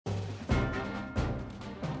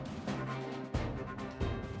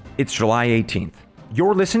It's July 18th.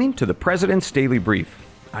 You're listening to the President's Daily Brief.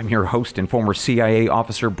 I'm your host and former CIA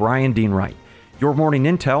officer, Brian Dean Wright. Your morning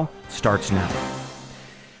intel starts now.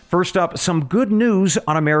 First up, some good news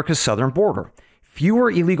on America's southern border.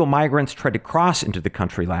 Fewer illegal migrants tried to cross into the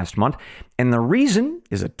country last month, and the reason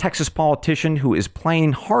is a Texas politician who is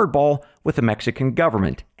playing hardball with the Mexican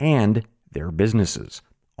government and their businesses.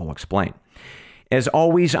 I'll explain. As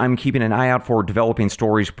always, I'm keeping an eye out for developing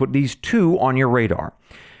stories. Put these two on your radar.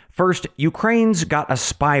 First, Ukraine's got a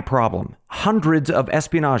spy problem, hundreds of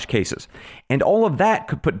espionage cases, and all of that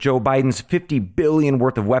could put Joe Biden's $50 billion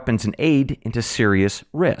worth of weapons and aid into serious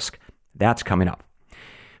risk. That's coming up.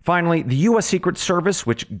 Finally, the U.S. Secret Service,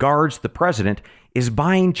 which guards the president, is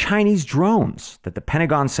buying Chinese drones that the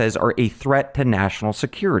Pentagon says are a threat to national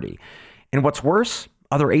security. And what's worse,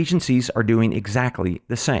 other agencies are doing exactly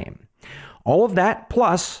the same. All of that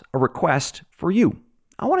plus a request for you.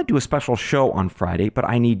 I want to do a special show on Friday, but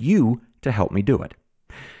I need you to help me do it.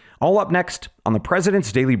 All up next on the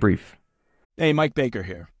President's Daily Brief. Hey, Mike Baker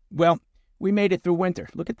here. Well, we made it through winter.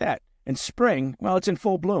 Look at that. And spring, well, it's in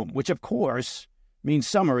full bloom, which of course means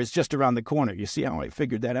summer is just around the corner. You see how I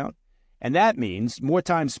figured that out? And that means more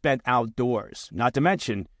time spent outdoors. Not to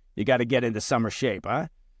mention, you got to get into summer shape, huh?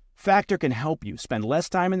 Factor can help you spend less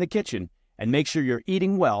time in the kitchen and make sure you're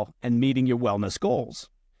eating well and meeting your wellness goals.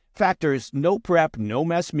 Factor's no prep, no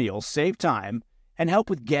mess meals save time and help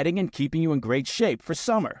with getting and keeping you in great shape for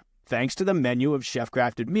summer, thanks to the menu of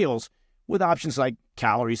chef-crafted meals with options like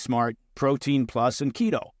Calorie Smart, Protein Plus, and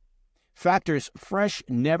Keto. Factor's fresh,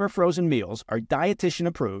 never-frozen meals are dietitian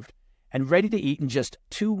approved and ready to eat in just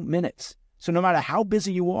 2 minutes. So no matter how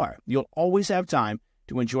busy you are, you'll always have time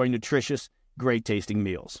to enjoy nutritious, great-tasting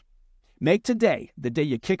meals. Make today the day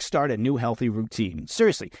you kickstart a new healthy routine.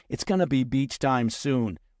 Seriously, it's going to be beach time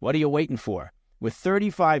soon. What are you waiting for? With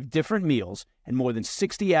 35 different meals and more than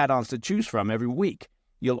 60 add-ons to choose from every week,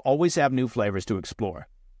 you'll always have new flavors to explore.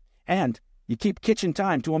 And you keep kitchen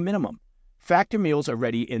time to a minimum. Factor meals are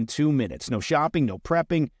ready in 2 minutes. No shopping, no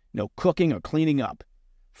prepping, no cooking or cleaning up.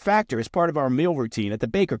 Factor is part of our meal routine at the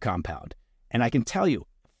Baker compound. And I can tell you,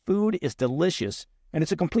 food is delicious and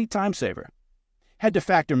it's a complete time saver. Head to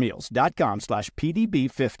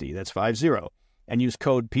factormeals.com/PDB50, that's 50, and use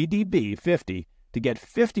code PDB50 to get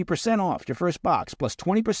 50% off your first box plus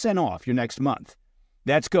 20% off your next month.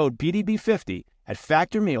 That's code PDB50 at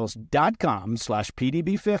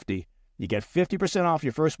factormeals.com/PDB50. You get 50% off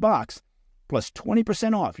your first box plus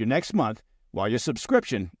 20% off your next month while your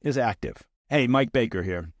subscription is active. Hey, Mike Baker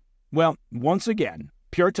here. Well, once again,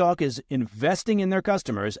 Pure Talk is investing in their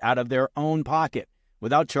customers out of their own pocket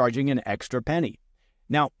without charging an extra penny.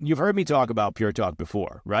 Now, you've heard me talk about Pure Talk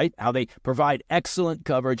before, right? How they provide excellent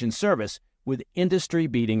coverage and service with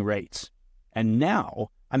industry-beating rates. And now,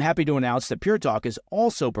 I'm happy to announce that Pure Talk is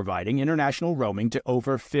also providing international roaming to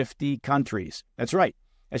over 50 countries. That's right.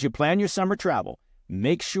 As you plan your summer travel,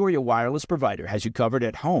 make sure your wireless provider has you covered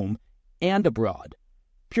at home and abroad.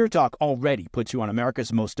 Pure Talk already puts you on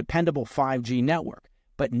America's most dependable 5G network,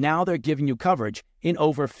 but now they're giving you coverage in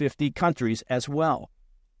over 50 countries as well.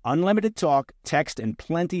 Unlimited talk, text, and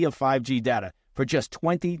plenty of 5G data for just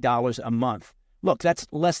 $20 a month. Look, that's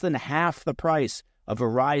less than half the price of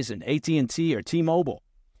Verizon, AT&T, or T-Mobile.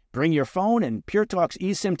 Bring your phone, and Pure Talk's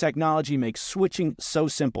eSIM technology makes switching so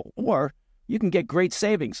simple. Or you can get great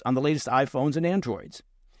savings on the latest iPhones and Androids.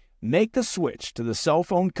 Make the switch to the cell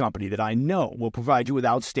phone company that I know will provide you with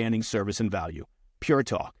outstanding service and value, Pure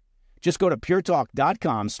Talk. Just go to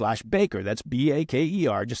puretalk.com/Baker, that's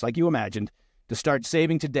B-A-K-E-R, just like you imagined, to start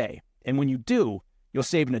saving today. And when you do, you'll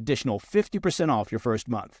save an additional 50% off your first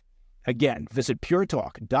month. Again, visit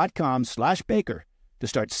puretalk.com/Baker to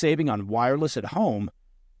start saving on wireless at home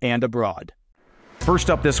and abroad. First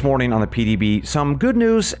up this morning on the PDB, some good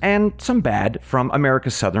news and some bad from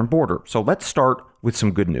America's southern border. So let's start with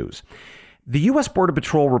some good news. The U.S. Border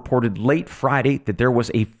Patrol reported late Friday that there was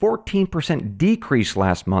a 14% decrease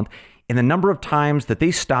last month in the number of times that they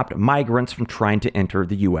stopped migrants from trying to enter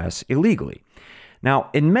the U.S. illegally.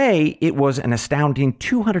 Now, in May, it was an astounding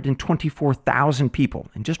 224,000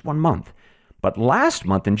 people in just 1 month. But last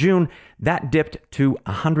month in June, that dipped to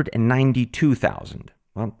 192,000.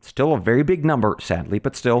 Well, still a very big number, sadly,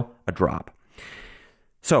 but still a drop.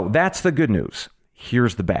 So that's the good news.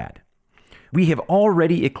 Here's the bad. We have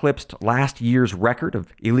already eclipsed last year's record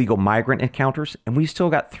of illegal migrant encounters, and we've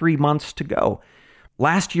still got 3 months to go.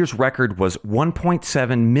 Last year's record was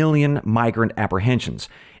 1.7 million migrant apprehensions,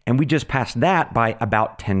 and we just passed that by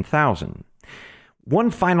about 10,000. One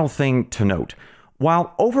final thing to note.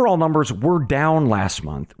 While overall numbers were down last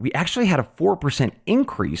month, we actually had a 4%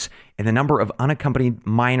 increase in the number of unaccompanied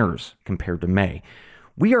minors compared to May.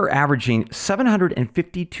 we are averaging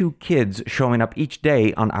 752 kids showing up each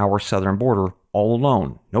day on our southern border all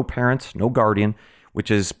alone. No parents, no guardian,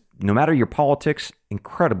 which is, no matter your politics,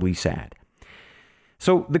 incredibly sad.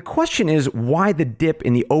 So the question is, why the dip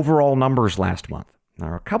in the overall numbers last month? There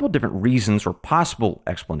are a couple different reasons or possible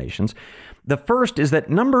explanations. The first is that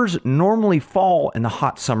numbers normally fall in the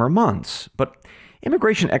hot summer months, but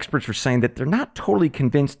immigration experts are saying that they're not totally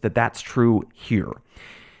convinced that that's true here.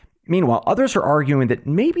 Meanwhile, others are arguing that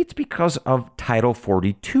maybe it's because of Title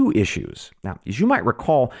 42 issues. Now, as you might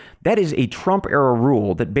recall, that is a Trump-era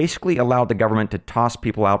rule that basically allowed the government to toss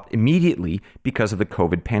people out immediately because of the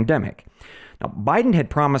COVID pandemic. Now, Biden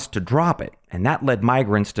had promised to drop it, and that led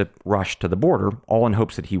migrants to rush to the border, all in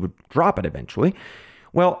hopes that he would drop it eventually.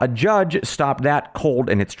 Well, a judge stopped that cold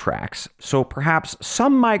in its tracks, so perhaps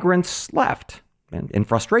some migrants left in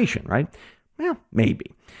frustration, right? Well,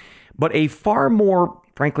 maybe. But a far more,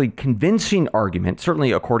 frankly, convincing argument,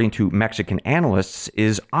 certainly according to Mexican analysts,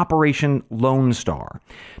 is Operation Lone Star.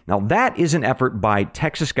 Now, that is an effort by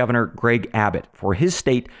Texas Governor Greg Abbott for his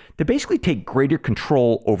state to basically take greater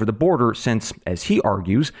control over the border since, as he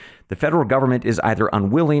argues, the federal government is either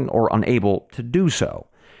unwilling or unable to do so.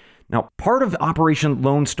 Now, part of Operation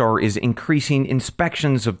Lone Star is increasing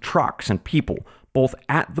inspections of trucks and people, both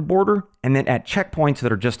at the border and then at checkpoints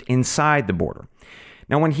that are just inside the border.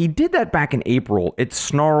 Now, when he did that back in April, it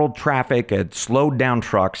snarled traffic, it slowed down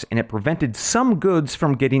trucks, and it prevented some goods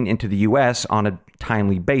from getting into the U.S. on a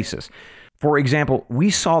timely basis. For example, we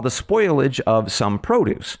saw the spoilage of some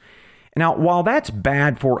produce. Now, while that's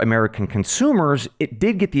bad for American consumers, it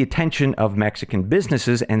did get the attention of Mexican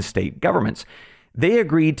businesses and state governments. They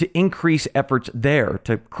agreed to increase efforts there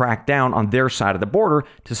to crack down on their side of the border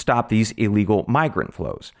to stop these illegal migrant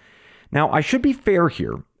flows. Now, I should be fair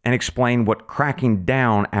here and explain what cracking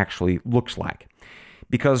down actually looks like.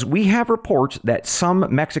 Because we have reports that some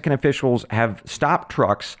Mexican officials have stopped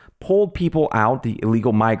trucks, pulled people out, the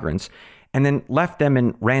illegal migrants, and then left them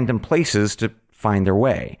in random places to find their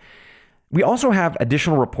way. We also have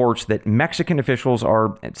additional reports that Mexican officials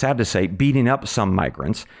are, sad to say, beating up some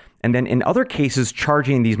migrants, and then in other cases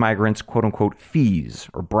charging these migrants quote unquote fees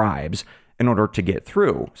or bribes in order to get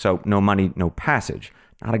through. So no money, no passage.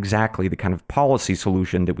 Not exactly the kind of policy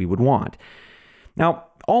solution that we would want. Now,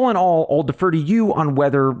 all in all, I'll defer to you on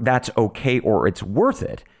whether that's okay or it's worth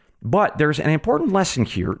it. But there's an important lesson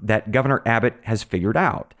here that Governor Abbott has figured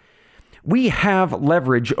out. We have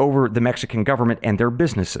leverage over the Mexican government and their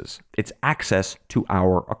businesses. It's access to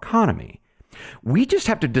our economy. We just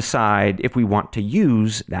have to decide if we want to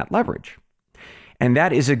use that leverage. And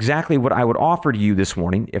that is exactly what I would offer to you this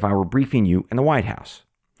morning if I were briefing you in the White House.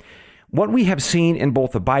 What we have seen in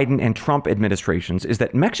both the Biden and Trump administrations is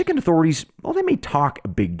that Mexican authorities, well, they may talk a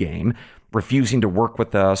big game, refusing to work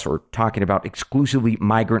with us or talking about exclusively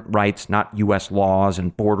migrant rights, not U.S. laws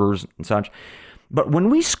and borders and such. But when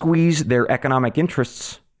we squeeze their economic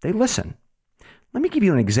interests, they listen. Let me give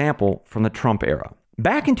you an example from the Trump era.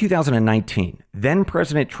 Back in 2019, then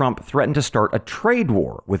President Trump threatened to start a trade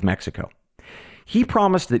war with Mexico. He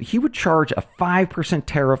promised that he would charge a 5%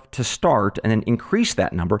 tariff to start and then increase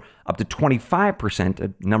that number up to 25%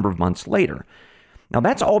 a number of months later. Now,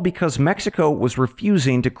 that's all because Mexico was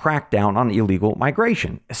refusing to crack down on illegal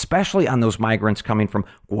migration, especially on those migrants coming from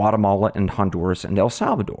Guatemala and Honduras and El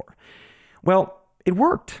Salvador. Well, it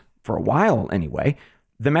worked for a while anyway.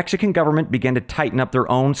 The Mexican government began to tighten up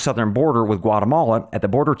their own southern border with Guatemala at the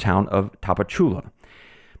border town of Tapachula.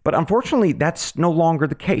 But unfortunately, that's no longer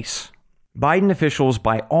the case. Biden officials,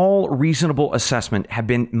 by all reasonable assessment, have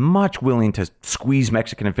been much willing to squeeze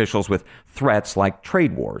Mexican officials with threats like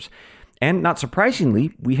trade wars. And not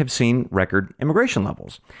surprisingly, we have seen record immigration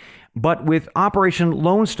levels. But with Operation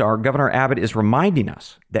Lone Star, Governor Abbott is reminding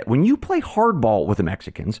us that when you play hardball with the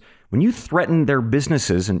Mexicans, when you threaten their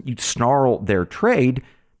businesses and you snarl their trade,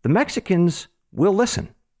 the Mexicans will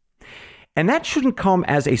listen. And that shouldn't come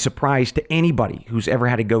as a surprise to anybody who's ever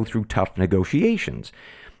had to go through tough negotiations.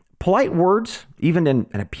 Polite words, even an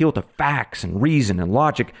appeal to facts and reason and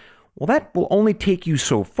logic, well, that will only take you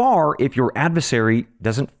so far if your adversary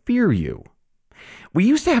doesn't fear you. We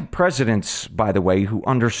used to have presidents, by the way, who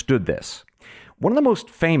understood this. One of the most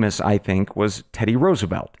famous, I think, was Teddy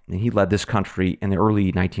Roosevelt, and he led this country in the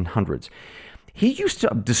early 1900s. He used to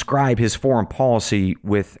describe his foreign policy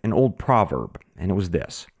with an old proverb, and it was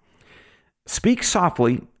this: "Speak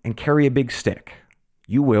softly and carry a big stick.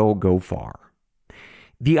 You will go far."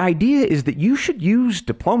 The idea is that you should use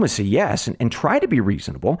diplomacy, yes, and try to be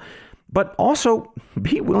reasonable, but also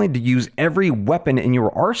be willing to use every weapon in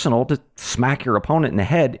your arsenal to smack your opponent in the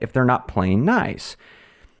head if they're not playing nice.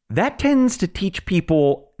 that tends to teach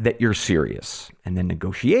people that you're serious, and then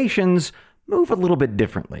negotiations move a little bit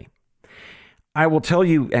differently. I will tell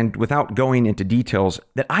you, and without going into details,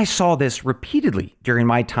 that I saw this repeatedly during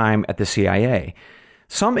my time at the CIA.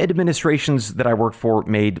 Some administrations that I worked for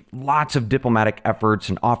made lots of diplomatic efforts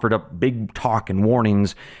and offered up big talk and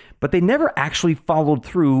warnings, but they never actually followed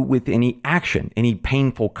through with any action, any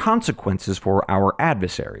painful consequences for our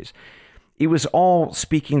adversaries. It was all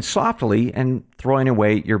speaking softly and throwing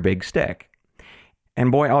away your big stick.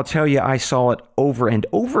 And boy, I'll tell you, I saw it over and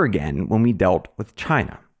over again when we dealt with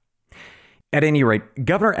China. At any rate,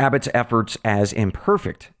 Governor Abbott's efforts, as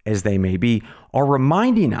imperfect as they may be, are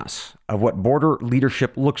reminding us of what border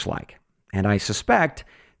leadership looks like. And I suspect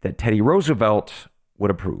that Teddy Roosevelt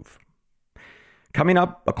would approve. Coming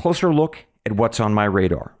up, a closer look at what's on my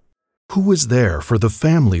radar. Who is there for the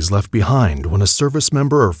families left behind when a service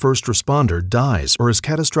member or first responder dies or is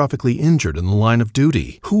catastrophically injured in the line of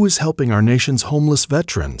duty? Who is helping our nation's homeless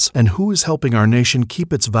veterans? And who is helping our nation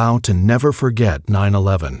keep its vow to never forget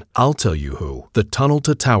 9/11? I'll tell you who. The Tunnel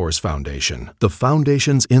to Towers Foundation. The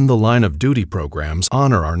foundation's In the Line of Duty programs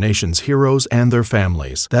honor our nation's heroes and their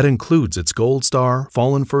families. That includes its Gold Star,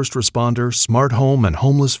 Fallen First Responder, Smart Home, and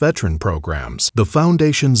Homeless Veteran programs. The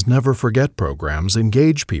foundation's Never Forget programs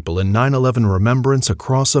engage people in 9/11 remembrance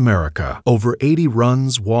across America. Over 80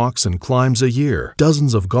 runs, walks, and climbs a year,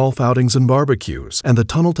 dozens of golf outings and barbecues, and the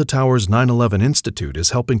Tunnel to Towers 9/11 Institute is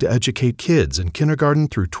helping to educate kids in kindergarten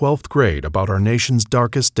through 12th grade about our nation's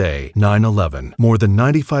darkest day, 9/11. More than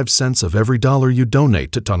 95 cents of every dollar you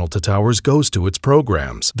donate to Tunnel to Towers goes to its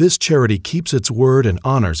programs. This charity keeps its word and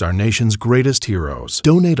honors our nation's greatest heroes.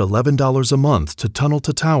 Donate $11 a month to Tunnel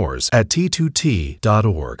to Towers at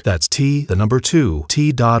T2T.org. That's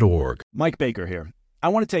T2T.org. Mike Baker here. I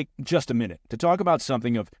want to take just a minute to talk about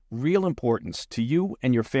something of real importance to you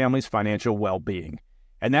and your family's financial well-being,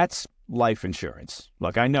 and that's life insurance.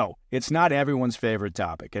 Look, I know it's not everyone's favorite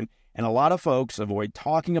topic, and a lot of folks avoid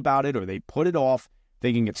talking about it or they put it off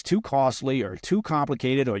thinking it's too costly or too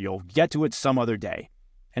complicated or you'll get to it some other day.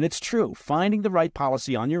 And it's true, finding the right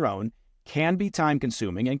policy on your own can be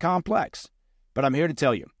time-consuming and complex. But I'm here to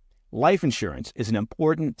tell you, life insurance is an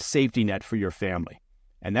important safety net for your family.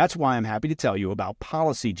 And that's why I'm happy to tell you about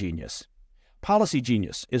Policy Genius. Policy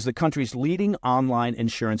Genius is the country's leading online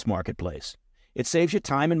insurance marketplace. It saves you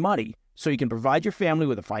time and money so you can provide your family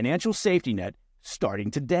with a financial safety net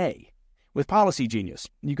starting today. With Policy Genius,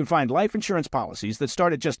 you can find life insurance policies that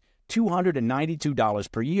start at just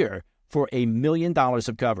 $292 per year for $1 million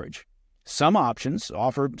of coverage. Some options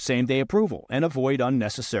offer same-day approval and avoid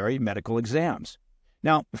unnecessary medical exams.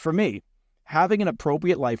 Now, for me, having an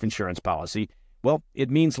appropriate life insurance policy, well, it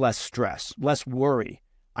means less stress, less worry.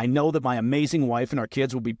 I know that my amazing wife and our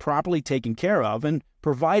kids will be properly taken care of and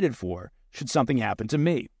provided for should something happen to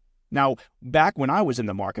me. Now, back when I was in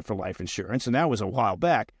the market for life insurance, and that was a while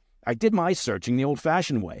back, I did my searching the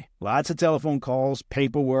old-fashioned way. Lots of telephone calls,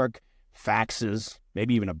 paperwork, faxes,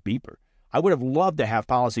 maybe even a beeper. I would have loved to have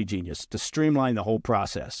Policy Genius to streamline the whole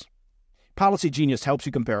process. Policy Genius helps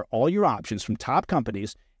you compare all your options from top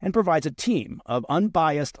companies and provides a team of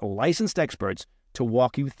unbiased, licensed experts to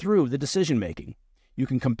walk you through the decision-making. You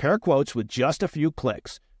can compare quotes with just a few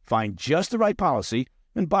clicks, find just the right policy,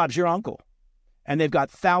 and Bob's your uncle. And they've got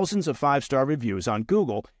thousands of 5-star reviews on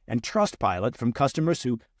Google and Trustpilot from customers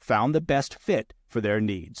who found the best fit for their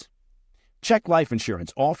needs. Check life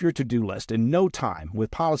insurance off your to-do list in no time with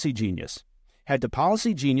Policy Genius. Head to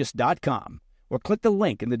policygenius.com or click the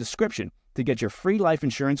link in the description to get your free life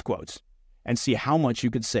insurance quotes and see how much you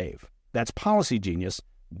could save. That's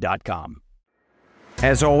policygenius.com.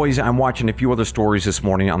 As always, I'm watching a few other stories this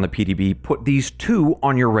morning on the PDB. Put these two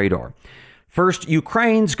on your radar. First,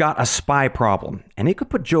 Ukraine's got a spy problem, and it could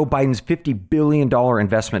put Joe Biden's $50 billion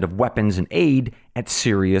investment of weapons and aid at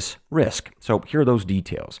serious risk. So here are those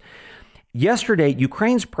details. Yesterday,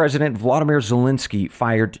 Ukraine's President Volodymyr Zelensky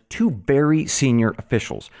fired two very senior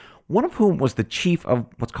officials, one of whom was the chief of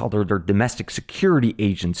what's called their Domestic Security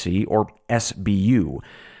Agency, or SBU.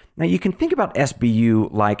 Now, you can think about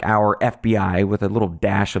SBU like our FBI with a little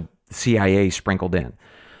dash of CIA sprinkled in.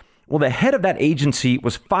 Well, the head of that agency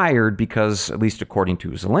was fired because, at least according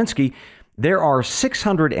to Zelensky, there are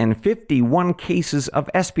 651 cases of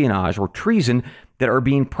espionage or treason that are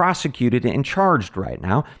being prosecuted and charged right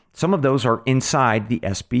now. Some of those are inside the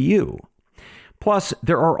SBU. Plus,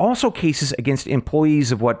 there are also cases against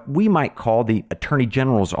employees of what we might call the Attorney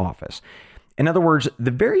General's office. In other words,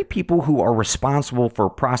 the very people who are responsible for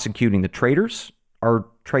prosecuting the traitors are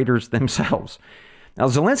traitors themselves. Now,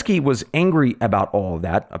 Zelensky was angry about all of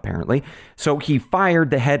that, apparently, so he fired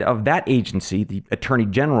the head of that agency, the Attorney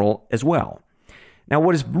General, as well. Now,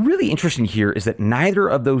 what is really interesting here is that neither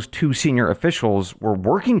of those two senior officials were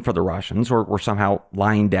working for the Russians or were somehow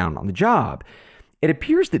lying down on the job. It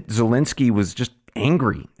appears that Zelensky was just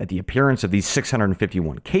angry at the appearance of these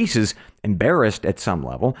 651 cases, embarrassed at some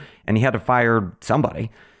level, and he had to fire somebody.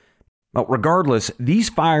 But regardless, these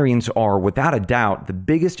firings are, without a doubt, the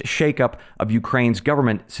biggest shakeup of Ukraine's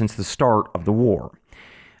government since the start of the war.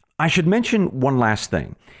 I should mention one last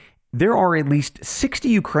thing. There are at least 60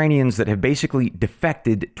 Ukrainians that have basically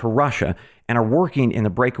defected to Russia and are working in the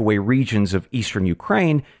breakaway regions of eastern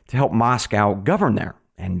Ukraine to help Moscow govern there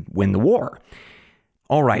and win the war.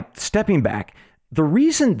 All right, stepping back, the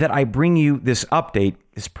reason that I bring you this update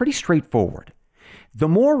is pretty straightforward. The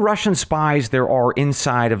more Russian spies there are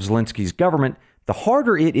inside of Zelensky's government, the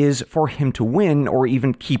harder it is for him to win or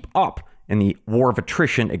even keep up in the war of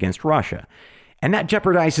attrition against Russia. And that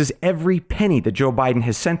jeopardizes every penny that Joe Biden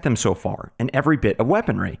has sent them so far and every bit of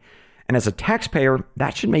weaponry. And as a taxpayer,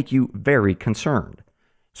 that should make you very concerned.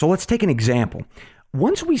 So let's take an example.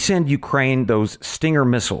 Once we send Ukraine those Stinger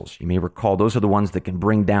missiles, you may recall those are the ones that can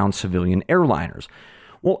bring down civilian airliners.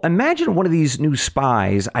 Well, imagine one of these new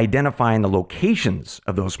spies identifying the locations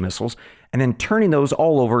of those missiles and then turning those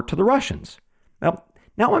all over to the Russians. Well,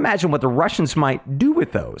 now imagine what the Russians might do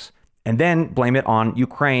with those and then blame it on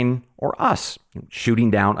Ukraine or us, shooting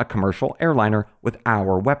down a commercial airliner with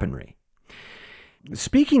our weaponry.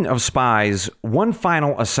 Speaking of spies, one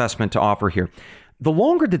final assessment to offer here. The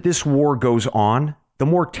longer that this war goes on, the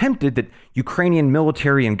more tempted that Ukrainian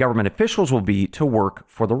military and government officials will be to work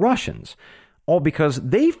for the Russians. All because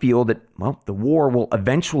they feel that, well, the war will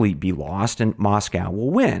eventually be lost and Moscow will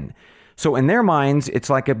win. So in their minds, it's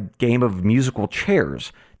like a game of musical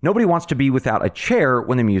chairs. Nobody wants to be without a chair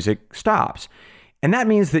when the music stops. And that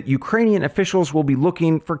means that Ukrainian officials will be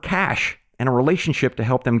looking for cash and a relationship to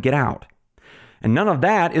help them get out. And none of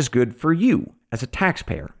that is good for you as a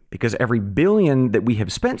taxpayer, because every billion that we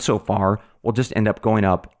have spent so far will just end up going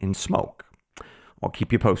up in smoke. I'll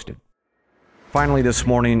keep you posted. Finally, this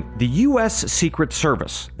morning, the U.S. Secret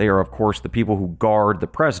Service, they are, of course, the people who guard the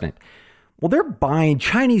president. Well, they're buying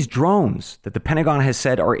Chinese drones that the Pentagon has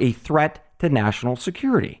said are a threat to national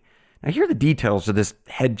security. Now, here are the details of this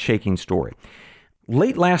head-shaking story.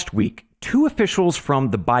 Late last week, two officials from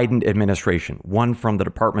the Biden administration, one from the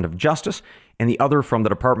Department of Justice and the other from the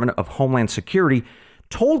Department of Homeland Security,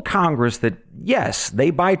 told Congress that, yes, they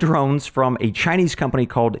buy drones from a Chinese company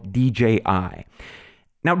called DJI.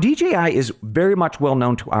 Now, DJI is very much well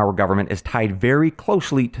known to our government as tied very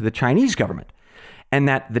closely to the Chinese government, and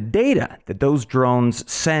that the data that those drones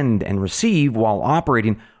send and receive while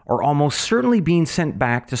operating are almost certainly being sent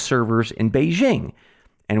back to servers in Beijing.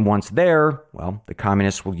 And once there, well, the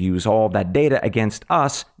communists will use all that data against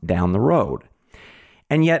us down the road.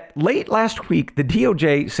 And yet, late last week, the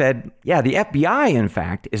DOJ said, yeah, the FBI, in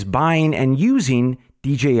fact, is buying and using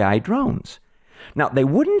DJI drones. Now, they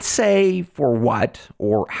wouldn't say for what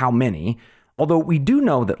or how many, although we do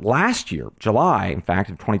know that last year, July, in fact,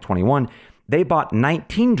 of 2021, they bought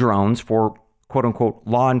 19 drones for quote-unquote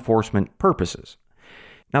law enforcement purposes.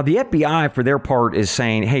 Now, the FBI, for their part, is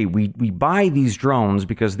saying, hey, we buy these drones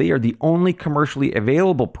because they are the only commercially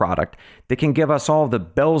available product that can give us all the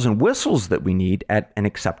bells and whistles that we need at an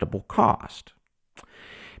acceptable cost.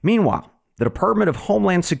 Meanwhile, the Department of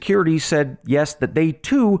Homeland Security said, yes, that they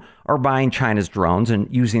too are buying China's drones and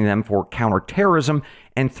using them for counterterrorism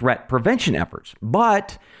and threat prevention efforts.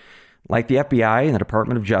 But like the FBI and the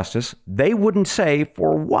Department of Justice, they wouldn't say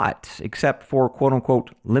for what, except for quote-unquote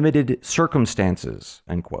limited circumstances,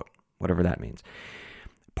 end quote, whatever that means.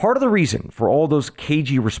 Part of the reason for all those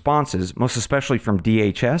cagey responses, most especially from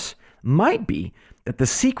DHS, might be that the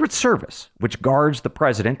Secret Service, which guards the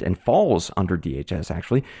president and falls under DHS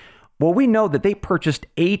actually, well, we know that they purchased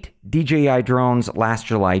 8 DJI drones last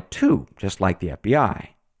July too, just like the FBI.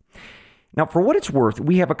 Now, for what it's worth,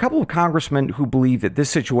 we have a couple of congressmen who believe that this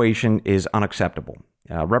situation is unacceptable.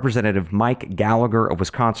 Representative Mike Gallagher of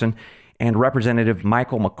Wisconsin and Representative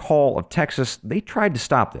Michael McCall of Texas, they tried to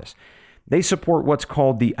stop this. They support what's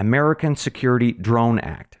called the American Security Drone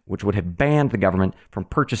Act, which would have banned the government from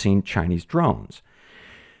purchasing Chinese drones.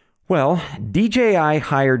 Well, DJI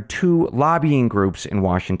hired 2 lobbying groups in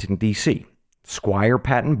Washington, D.C., Squire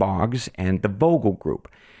Patton Boggs and the Vogel Group.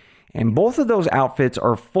 And both of those outfits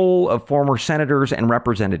are full of former senators and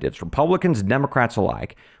representatives, Republicans and Democrats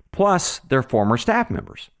alike, plus their former staff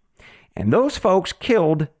members. And those folks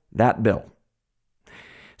killed that bill.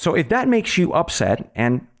 So if that makes you upset,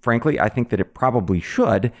 and frankly, I think that it probably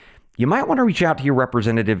should, you might want to reach out to your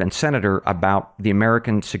representative and senator about the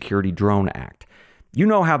American Security Drone Act. You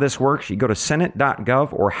know how this works. You go to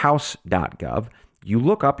senate.gov or house.gov. You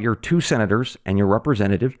look up your 2 senators and your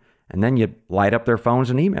representative, and then you light up their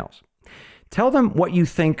phones and emails. Tell them what you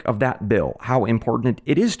think of that bill, how important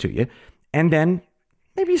it is to you, and then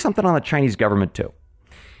maybe something on the Chinese government too.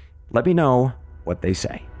 Let me know what they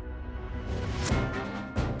say.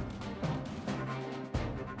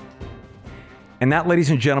 And that, ladies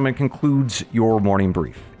and gentlemen, concludes your morning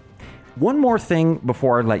brief. One more thing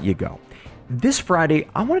before I let you go. This Friday,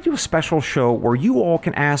 I want to do a special show where you all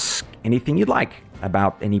can ask anything you'd like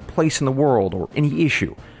about any place in the world or any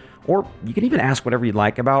issue. Or you can even ask whatever you'd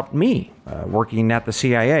like about me, working at the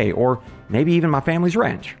CIA, or maybe even my family's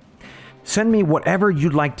ranch. Send me whatever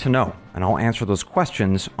you'd like to know, and I'll answer those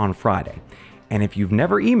questions on Friday. And if you've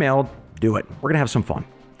never emailed, do it. We're going to have some fun.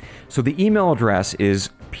 So the email address is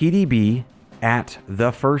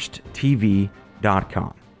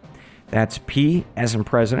pdb@thefirsttv.com. That's P as in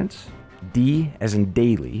presidents, D as in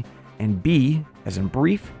daily, and B as in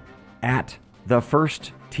brief at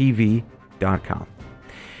thefirsttv.com.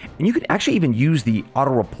 And you could actually even use the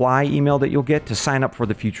auto reply email that you'll get to sign up for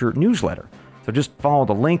the future newsletter. So just follow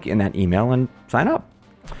the link in that email and sign up.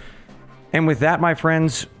 And with that, my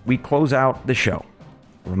friends, we close out the show,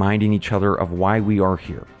 reminding each other of why we are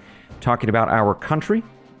here, talking about our country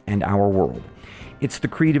and our world. It's the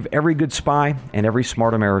creed of every good spy and every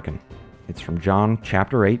smart American. It's from John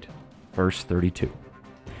chapter 8, verse 32.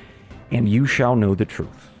 And you shall know the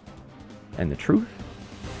truth, and the truth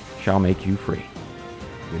shall make you free.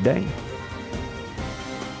 Good day.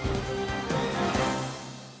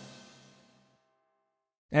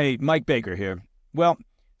 Hey, Mike Baker here. Well,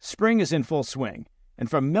 spring is in full swing, and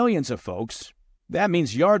for millions of folks, that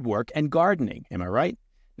means yard work and gardening, am I right?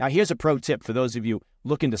 Now here's a pro tip for those of you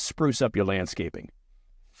looking to spruce up your landscaping.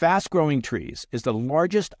 Fast Growing Trees is the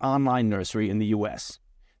largest online nursery in the U.S.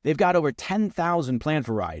 They've got over 10,000 plant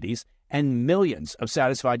varieties and millions of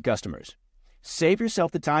satisfied customers. Save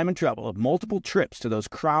yourself the time and trouble of multiple trips to those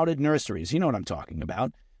crowded nurseries. You know what I'm talking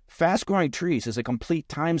about. Fast Growing Trees is a complete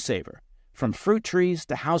time saver. From fruit trees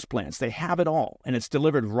to houseplants, they have it all, and it's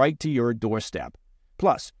delivered right to your doorstep.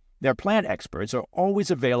 Plus, their plant experts are always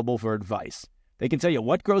available for advice. They can tell you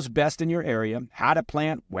what grows best in your area, how to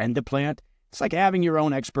plant, when to plant. It's like having your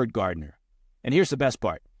own expert gardener. And here's the best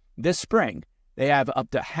part. This spring, they have up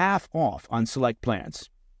to half off on select plants.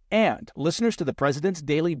 And listeners to the President's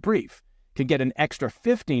Daily Brief can get an extra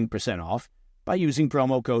 15% off by using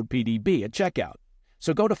promo code PDB at checkout.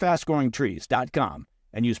 So go to fastgrowingtrees.com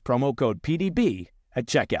and use promo code PDB at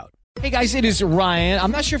checkout. Hey guys, it is Ryan.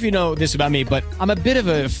 I'm not sure if you know this about me, but I'm a bit of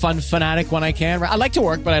a fun fanatic when I can. I like to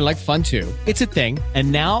work, but I like fun too. It's a thing. And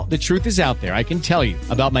now the truth is out there. I can tell you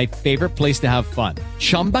about my favorite place to have fun.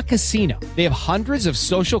 Chumba Casino. They have hundreds of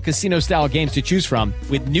social casino style games to choose from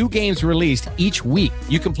with new games released each week.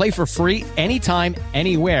 You can play for free anytime,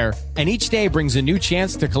 anywhere. And each day brings a new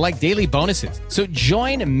chance to collect daily bonuses. So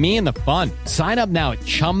join me in the fun. Sign up now at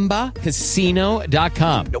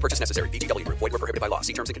ChumbaCasino.com. No purchase necessary. VGW Group. Void where prohibited by law.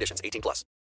 See terms and conditions. 18+.